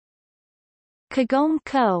Kagome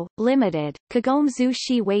Co., Limited, Kagome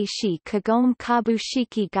Zushi Weishi Kagome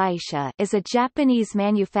Kabushiki Gaisha is a Japanese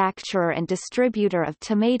manufacturer and distributor of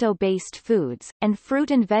tomato-based foods, and fruit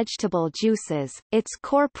and vegetable juices. Its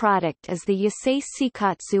core product is the Yasei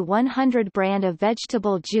Seikatsu 100 brand of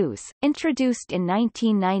vegetable juice, introduced in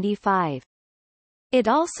 1995. It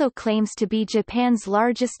also claims to be Japan's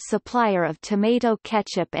largest supplier of tomato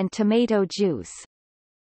ketchup and tomato juice.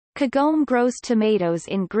 Kagome grows tomatoes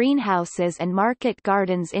in greenhouses and market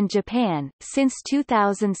gardens in Japan. Since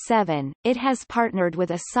 2007, it has partnered with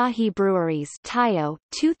Asahi Breweries Taiyo,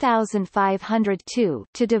 2502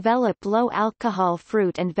 to develop low-alcohol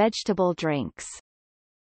fruit and vegetable drinks.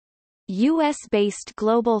 U.S.-based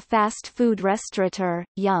global fast food restaurateur,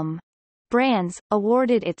 Yum! Brands,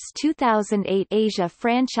 awarded its 2008 Asia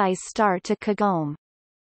Franchise Star to Kagome.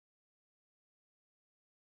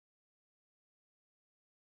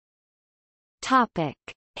 Topic: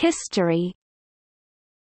 History.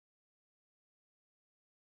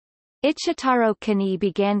 Ichitaro Kani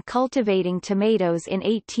began cultivating tomatoes in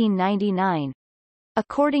 1899.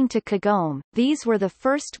 According to Kagome, these were the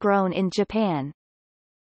first grown in Japan.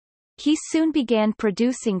 He soon began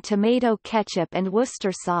producing tomato ketchup and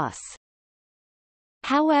Worcester sauce.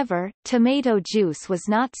 However, tomato juice was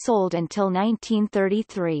not sold until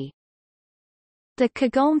 1933. The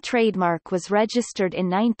Kagome trademark was registered in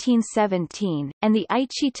 1917, and the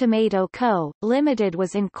Aichi Tomato Co., Limited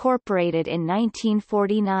was incorporated in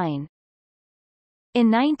 1949. In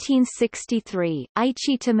 1963,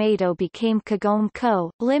 Aichi Tomato became Kagome Co.,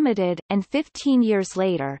 Limited, and 15 years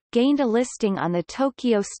later, gained a listing on the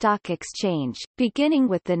Tokyo Stock Exchange, beginning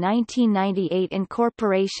with the 1998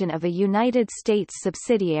 incorporation of a United States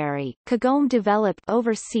subsidiary. Kagome developed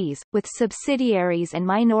overseas, with subsidiaries and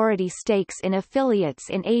minority stakes in affiliates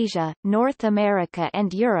in Asia, North America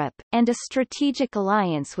and Europe, and a strategic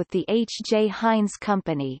alliance with the H.J. Heinz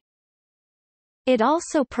Company. It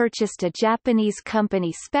also purchased a Japanese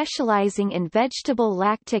company specializing in vegetable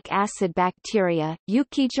lactic acid bacteria,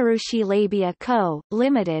 Yukijirushi Labia Co.,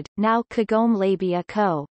 Limited, now Kagome Labia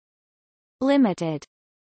Co. Limited.